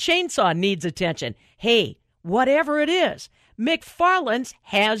 Maybe the chainsaw needs attention. Hey, whatever it is, McFarland's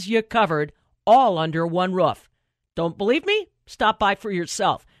has you covered, all under one roof. Don't believe me? Stop by for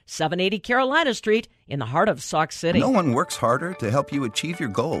yourself. 780 Carolina Street in the heart of Sauk City. No one works harder to help you achieve your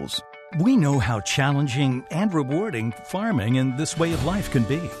goals. We know how challenging and rewarding farming and this way of life can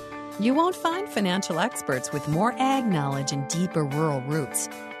be. You won't find financial experts with more ag knowledge and deeper rural roots.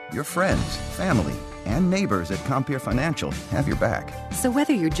 Your friends, family, and neighbors at Compeer Financial have your back. So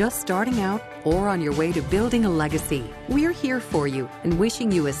whether you're just starting out or on your way to building a legacy, we're here for you and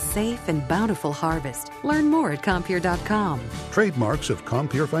wishing you a safe and bountiful harvest. Learn more at Compeer.com. Trademarks of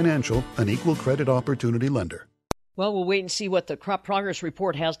Compeer Financial, an equal credit opportunity lender. Well, we'll wait and see what the crop progress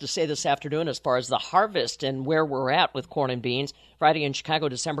report has to say this afternoon as far as the harvest and where we're at with corn and beans. Friday in Chicago,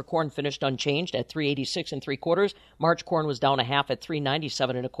 December corn finished unchanged at 386 3/4. March corn was down a half at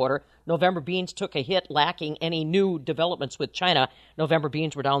 397 1/4. November beans took a hit, lacking any new developments with China. November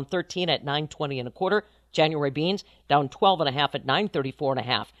beans were down 13 at 920 1/4. January beans down 12 1/2 at 934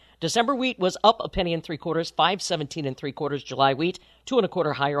 1/2. December wheat was up a penny and 3/4, 517 3/4. July wheat 2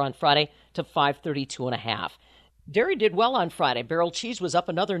 1/4 higher on Friday to 532 1/2. Dairy did well on Friday. Barrel cheese was up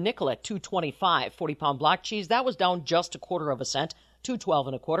another nickel at $2.25. 40-pound block cheese, that was down just 1/4 cent, $2.12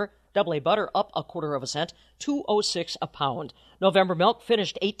 1/4. Double A butter up 1/4 cent, $2.06 a pound. November milk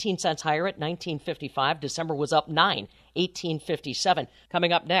finished 18 cents higher at $19.55. December was up 9, $18.57.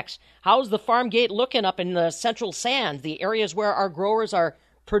 Coming up next, how's the farm gate looking up in the Central Sands, the areas where our growers are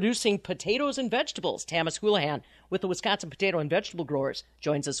producing potatoes and vegetables? Tamas Houlihan with the Wisconsin Potato and Vegetable Growers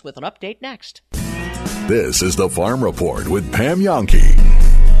joins us with an update next. This is the Farm Report with Pam Yankee.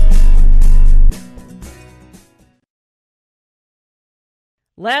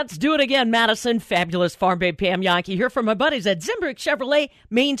 Let's do it again, Madison. Fabulous Farm Babe Pam Yankee here from my buddies at Zimbrick Chevrolet,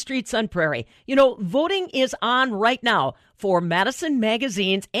 Main Street, Sun Prairie. You know, voting is on right now for Madison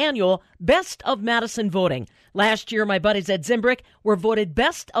Magazine's annual Best of Madison voting. Last year, my buddies at Zimbrick were voted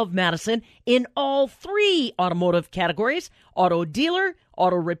Best of Madison in all 3 automotive categories: auto dealer,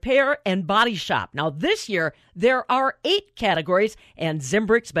 auto repair, and body shop. Now, this year, there are 8 categories, and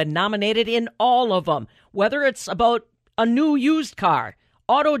Zimbrick's been nominated in all of them. Whether it's about a new used car,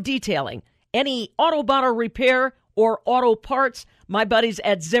 auto detailing, any auto body repair, or auto parts, my buddies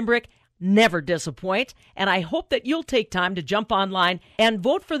at Zimbrick never disappoint, and I hope that you'll take time to jump online and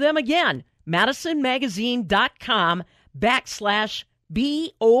vote for them again.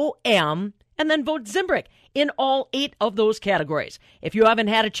 MadisonMagazine.com/BOM, and then vote Zimbrick in all 8 of those categories. If you haven't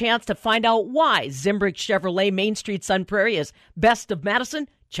had a chance to find out why Zimbrick Chevrolet Main Street Sun Prairie is Best of Madison,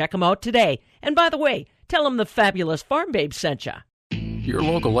 check them out today. And by the way, tell them the fabulous Farm Babe sent you. Your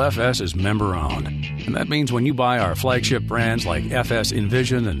local FS is member-owned, and that means when you buy our flagship brands like FS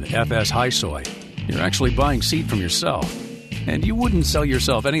Envision and FS High Soy, you're actually buying seed from yourself. And you wouldn't sell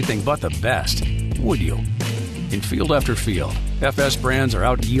yourself anything but the best, would you? In field after field, FS brands are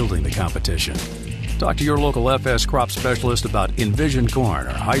out-yielding the competition. Talk to your local FS crop specialist about Envision corn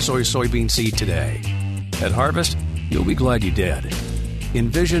or High Soy soybean seed today. At Harvest, You'll be glad you did.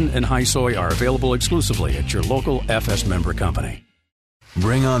 Envision and High Soy are available exclusively at your local FS member company.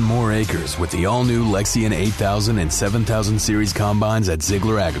 Bring on more acres with the all-new Lexion 8000 and 7000 series combines at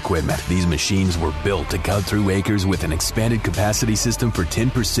Ziegler Ag Equipment. These machines were built to cut through acres with an expanded capacity system for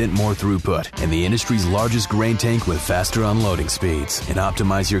 10% more throughput and the industry's largest grain tank with faster unloading speeds. And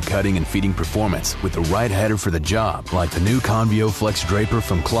optimize your cutting and feeding performance with the right header for the job, like the new Convio Flex Draper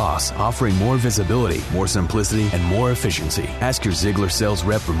from Kloss, offering more visibility, more simplicity, and more efficiency. Ask your Ziegler sales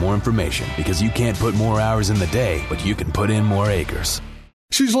rep for more information, because you can't put more hours in the day, but you can put in more acres.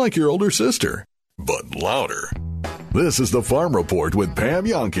 She's like your older sister, but louder. This is the Farm Report with Pam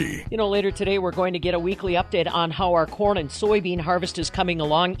Yonke. You know, later today we're going to get a weekly update on how our corn and soybean harvest is coming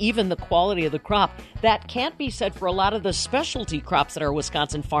along, even the quality of the crop. That can't be said for a lot of the specialty crops that our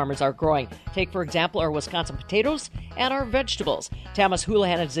Wisconsin farmers are growing. Take, for example, our Wisconsin potatoes and our vegetables. Tamas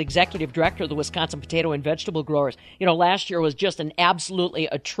Houlihan is executive director of the Wisconsin Potato and Vegetable Growers. You know, last year was just an absolutely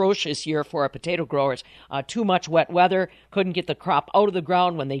atrocious year for our potato growers. Too much wet weather, couldn't get the crop out of the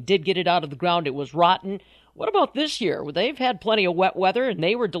ground. When they did get it out of the ground, it was rotten. What about this year? They've had plenty of wet weather, and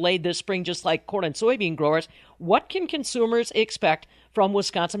they were delayed this spring just like corn and soybean growers. What can consumers expect from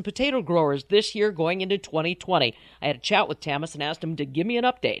Wisconsin potato growers this year going into 2020? I had a chat with Tamas and asked him to give me an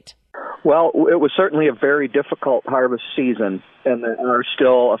update. Well, it was certainly a very difficult harvest season, and there are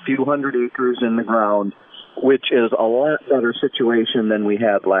still a few hundred acres in the ground, which is a lot better situation than we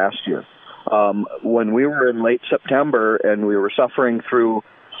had last year. When we were in late September and we were suffering through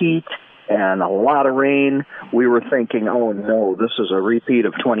heat and a lot of rain, we were thinking, oh no, this is a repeat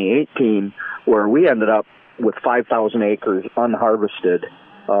of 2018, where we ended up with 5,000 acres unharvested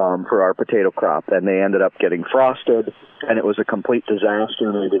for our potato crop, and they ended up getting frosted, and it was a complete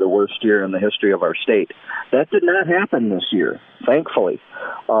disaster, maybe the worst year in the history of our state. That did not happen this year, thankfully.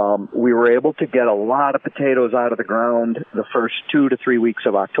 We were able to get a lot of potatoes out of the ground the first 2 to 3 weeks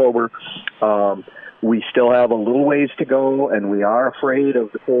of October. We still have a little ways to go, and we are afraid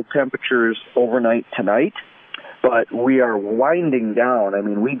of the cold temperatures overnight tonight, but we are winding down. I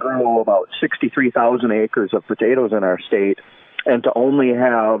mean, we grow about 63,000 acres of potatoes in our state, and to only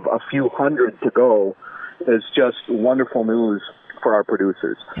have a few hundred to go is just wonderful news for our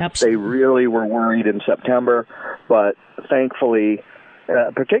producers. Absolutely. They really were worried in September, but thankfully,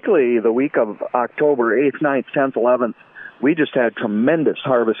 particularly the week of October 8th, 9th, 10th, 11th, we just had tremendous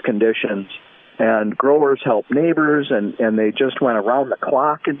harvest conditions. And growers helped neighbors, and they just went around the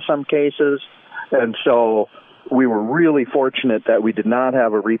clock in some cases. And so we were really fortunate that we did not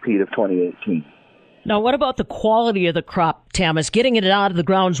have a repeat of 2018. Now, what about the quality of the crop, Tamas? Getting it out of the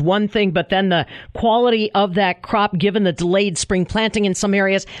ground is one thing, but then the quality of that crop, given the delayed spring planting in some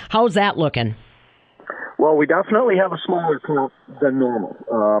areas, how's that looking? Well, we definitely have a smaller crop than normal.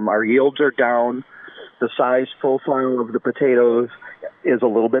 Our yields are down. The size profile of the potatoes is a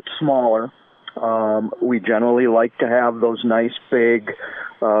little bit smaller. We generally like to have those nice, big,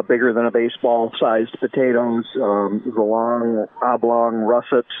 bigger than a baseball-sized potatoes, the long, oblong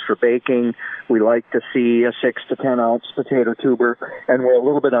russets for baking. We like to see a 6 to 10 ounce potato tuber, and we're a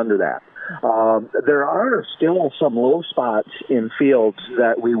little bit under that. There are still some low spots in fields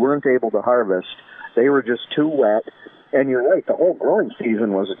that we weren't able to harvest. They were just too wet. And you're right, the whole growing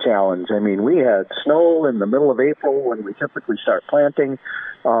season was a challenge. I mean, we had snow in the middle of April when we typically start planting,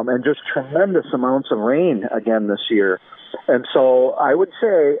 and just tremendous amounts of rain again this year. And so I would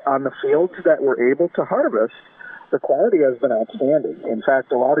say on the fields that we're able to harvest, the quality has been outstanding. In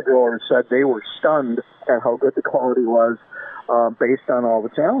fact, a lot of growers said they were stunned at how good the quality was based on all the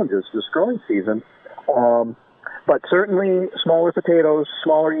challenges this growing season. But certainly smaller potatoes,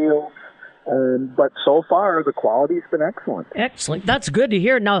 smaller yields, but so far, the quality's been excellent. Excellent. That's good to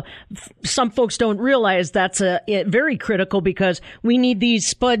hear. Now, some folks don't realize that's very critical, because we need these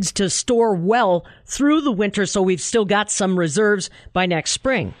spuds to store well through the winter, so we've still got some reserves by next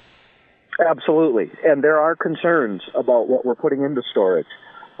spring. Absolutely. And there are concerns about what we're putting into storage.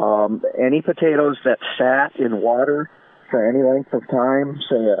 Any potatoes that sat in water for any length of time,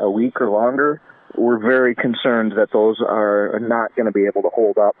 say a week or longer, we're very concerned that those are not going to be able to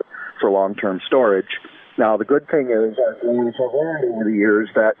hold up for long-term storage. Now, the good thing is, our growers have learned over the years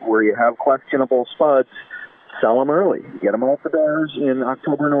that where you have questionable spuds, sell them early. Get them out the doors in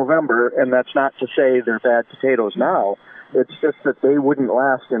October, November, and that's not to say they're bad potatoes now. It's just that they wouldn't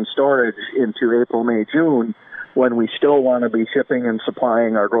last in storage into April, May, June, when we still want to be shipping and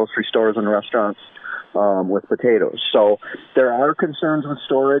supplying our grocery stores and restaurants with potatoes. So there are concerns with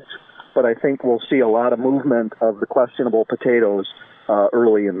storage, but I think we'll see a lot of movement of the questionable potatoes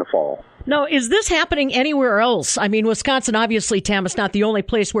early in the fall. Now, is this happening anywhere else? I mean, Wisconsin, obviously, Tam, is not the only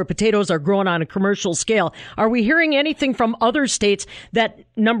place where potatoes are grown on a commercial scale. Are we hearing anything from other states that,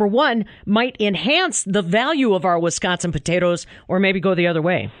 number one, might enhance the value of our Wisconsin potatoes or maybe go the other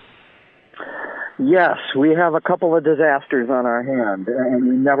way? Yes, we have a couple of disasters on our hand, and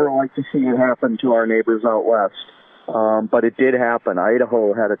we never like to see it happen to our neighbors out west. But it did happen.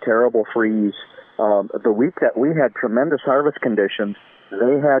 Idaho had a terrible freeze. The week that we had tremendous harvest conditions,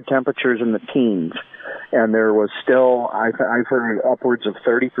 they had temperatures in the teens, and there was still, I've heard, upwards of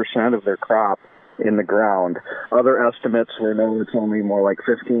 30% of their crop in the ground. Other estimates were, no, it's only more like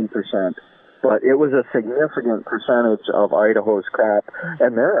 15%. But it was a significant percentage of Idaho's crop,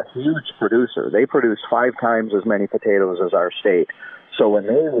 and they're a huge producer. They produce 5 times as many potatoes as our state. So when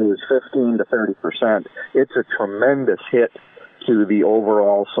they lose 15 to 30%, it's a tremendous hit to the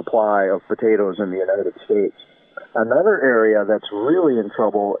overall supply of potatoes in the United States. Another area that's really in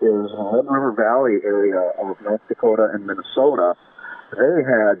trouble is the Red River Valley area of North Dakota and Minnesota. They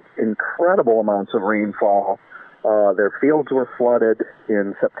had incredible amounts of rainfall. Their fields were flooded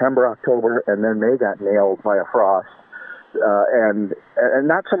in September, October, and then they got nailed by a frost. And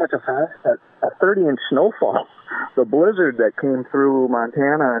not so much a frost, but a 30-inch snowfall. The blizzard that came through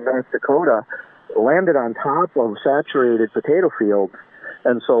Montana and North Dakota landed on top of saturated potato fields.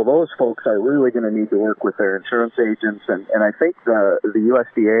 And so those folks are really going to need to work with their insurance agents. And I think the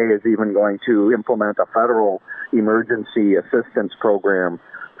USDA is even going to implement a federal emergency assistance program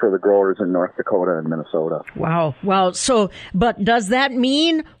for the growers in North Dakota and Minnesota. Wow. So, but does that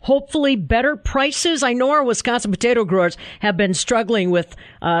mean hopefully better prices? I know our Wisconsin potato growers have been struggling with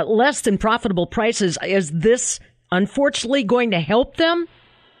less than profitable prices. Is this unfortunately going to help them?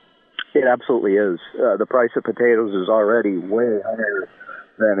 It absolutely is. The price of potatoes is already way higher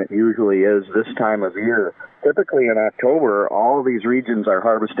than it usually is this time of year. Typically in October, all these regions are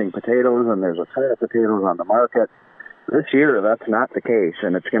harvesting potatoes, and there's a ton of potatoes on the market. This year, that's not the case,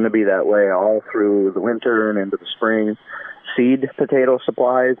 and it's going to be that way all through the winter and into the spring. Seed potato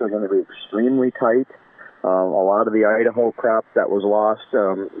supplies are going to be extremely tight. A lot of the Idaho crop that was lost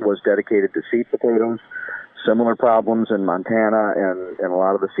was dedicated to seed potatoes. Similar problems in Montana, and a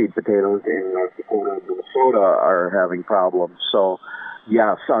lot of the seed potatoes in North Dakota and Minnesota are having problems. So,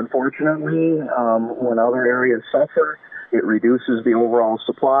 yes, unfortunately, when other areas suffer, it reduces the overall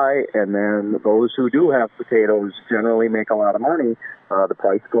supply, and then those who do have potatoes generally make a lot of money. The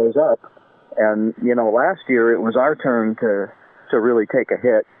price goes up. And, last year it was our turn to really take a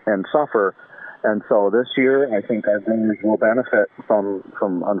hit and suffer. And so this year, I think our growers will benefit from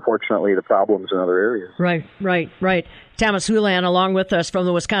unfortunately, the problems in other areas. Right. Thomas Houlihan along with us from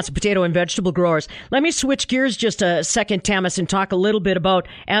the Wisconsin Potato and Vegetable Growers. Let me switch gears just a second, Thomas, and talk a little bit about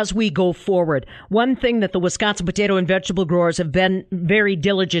as we go forward. One thing that the Wisconsin Potato and Vegetable Growers have been very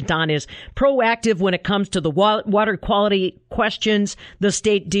diligent on is proactive when it comes to the water quality questions the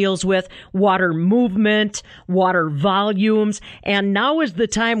state deals with, water movement, water volumes. And now is the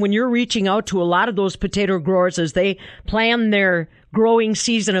time when you're reaching out to a lot of those potato growers as they plan their growing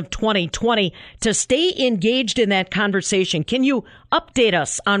season of 2020 to stay engaged in that conversation. Can you update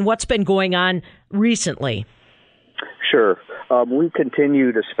us on what's been going on recently? Sure. We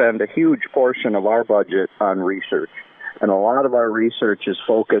continue to spend a huge portion of our budget on research, and a lot of our research is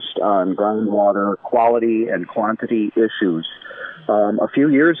focused on groundwater quality and quantity issues. A few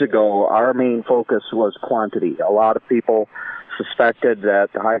years ago, our main focus was quantity. A lot of people suspected that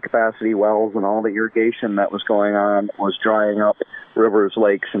the high-capacity wells and all the irrigation that was going on was drying up rivers,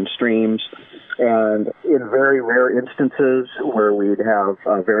 lakes, and streams. And in very rare instances where we'd have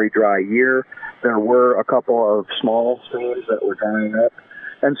a very dry year, there were a couple of small streams that were drying up.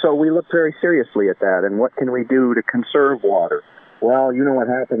 And so we looked very seriously at that, and what can we do to conserve water? Well, you know what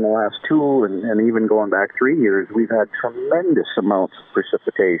happened the last 2 and even going back 3 years, we've had tremendous amounts of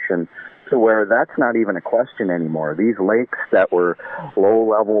precipitation to where that's not even a question anymore. These lakes that were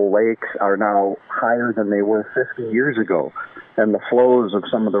low-level lakes are now higher than they were 50 years ago. And the flows of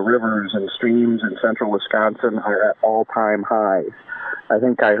some of the rivers and streams in central Wisconsin are at all-time highs. I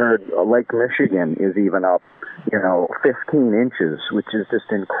think I heard Lake Michigan is even up, 15 inches, which is just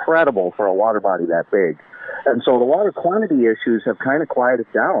incredible for a water body that big. And so the water quantity issues have kind of quieted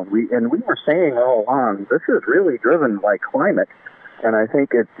down. We were saying all along, this is really driven by climate. And I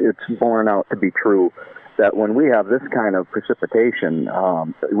think it's borne out to be true that when we have this kind of precipitation,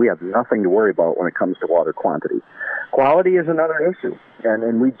 we have nothing to worry about when it comes to water quantity. Quality is another issue.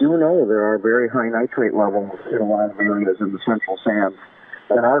 And we do know there are very high nitrate levels in a lot of areas in the central sands.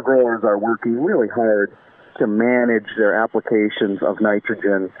 And our growers are working really hard to manage their applications of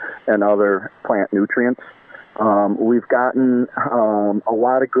nitrogen and other plant nutrients. We've gotten a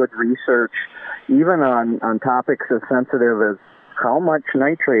lot of good research, even on topics as sensitive as how much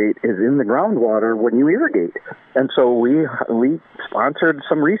nitrate is in the groundwater when you irrigate. And so we sponsored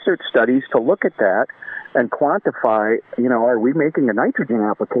some research studies to look at that and quantify, are we making a nitrogen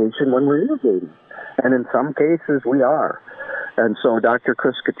application when we're irrigating? And in some cases, we are. And so Dr.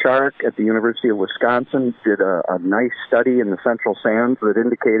 Chris Kacharik at the University of Wisconsin did a nice study in the Central Sands that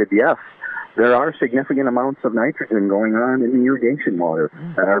indicated, yes, there are significant amounts of nitrogen going on in the irrigation water,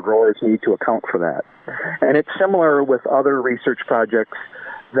 and our growers need to account for that. And it's similar with other research projects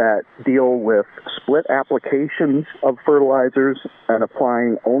that deal with split applications of fertilizers and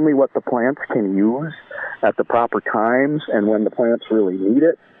applying only what the plants can use at the proper times and when the plants really need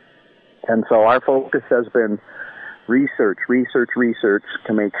it. And so our focus has been research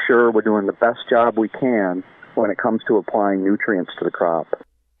to make sure we're doing the best job we can when it comes to applying nutrients to the crop.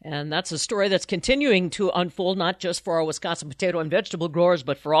 And that's a story that's continuing to unfold, not just for our Wisconsin potato and vegetable growers,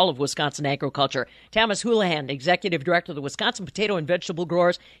 but for all of Wisconsin agriculture. Thomas Houlihan, Executive Director of the Wisconsin Potato and Vegetable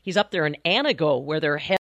Growers. He's up there in Anago, where they're